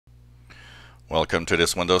Welcome to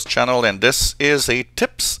this Windows channel, and this is a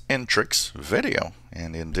tips and tricks video.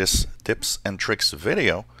 And in this tips and tricks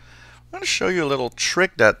video, I'm going to show you a little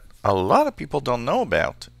trick that a lot of people don't know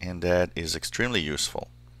about and that is extremely useful.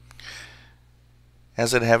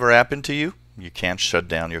 Has it ever happened to you? You can't shut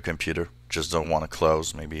down your computer, just don't want to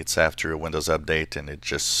close. Maybe it's after a Windows update and it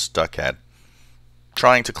just stuck at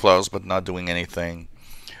trying to close but not doing anything.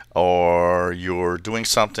 Or you're doing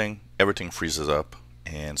something, everything freezes up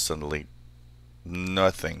and suddenly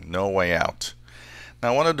nothing, no way out.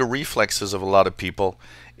 Now, one of the reflexes of a lot of people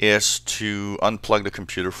is to unplug the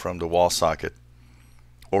computer from the wall socket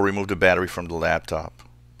or remove the battery from the laptop.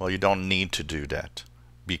 Well, you don't need to do that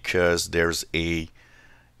because there's a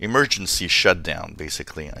emergency shutdown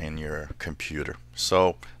basically in your computer.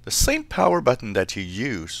 So the same power button that you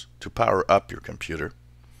use to power up your computer,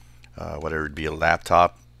 whether it be a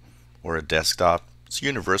laptop or a desktop, it's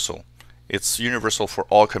universal. It's universal for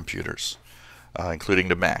all computers. Including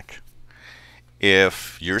the Mac.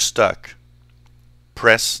 If you're stuck,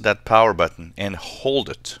 press that power button and hold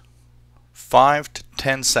it 5 to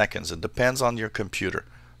 10 seconds. It depends on your computer.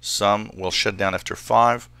 Some will shut down after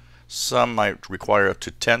 5, some might require up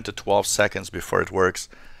to 10 to 12 seconds before it works,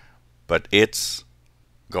 but it's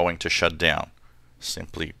going to shut down.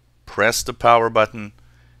 Simply press the power button,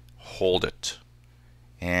 hold it,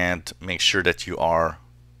 and make sure that you are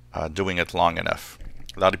doing it long enough.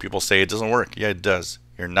 A lot of people say it doesn't work. Yeah, it does.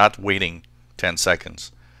 You're not waiting 10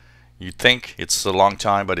 seconds. You think it's a long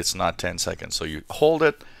time, but it's not 10 seconds. So you hold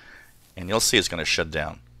it, and you'll see it's going to shut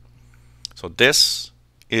down. So this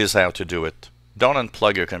is how to do it. Don't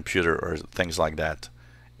unplug your computer or things like that.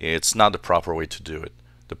 It's not the proper way to do it.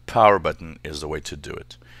 The power button is the way to do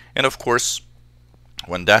it. And of course,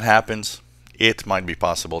 when that happens, it might be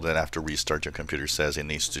possible that after restart, your computer says it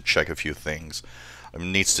needs to check a few things. It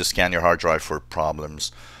needs to scan your hard drive for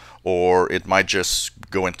problems, or it might just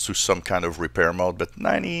go into some kind of repair mode, but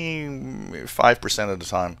 95% of the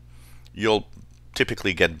time you'll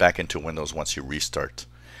typically get back into Windows once you restart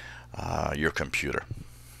your computer.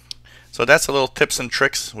 So that's a little tips and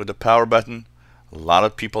tricks with the power button. A lot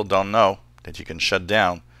of people don't know that you can shut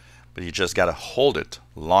down, but you just gotta hold it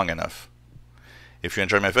long enough. If you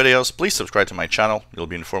enjoy my videos, please subscribe to my channel. You'll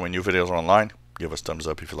be informed when new videos are online. Give us a thumbs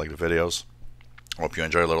up if you like the videos. Hope you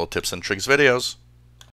enjoy little tips and tricks videos.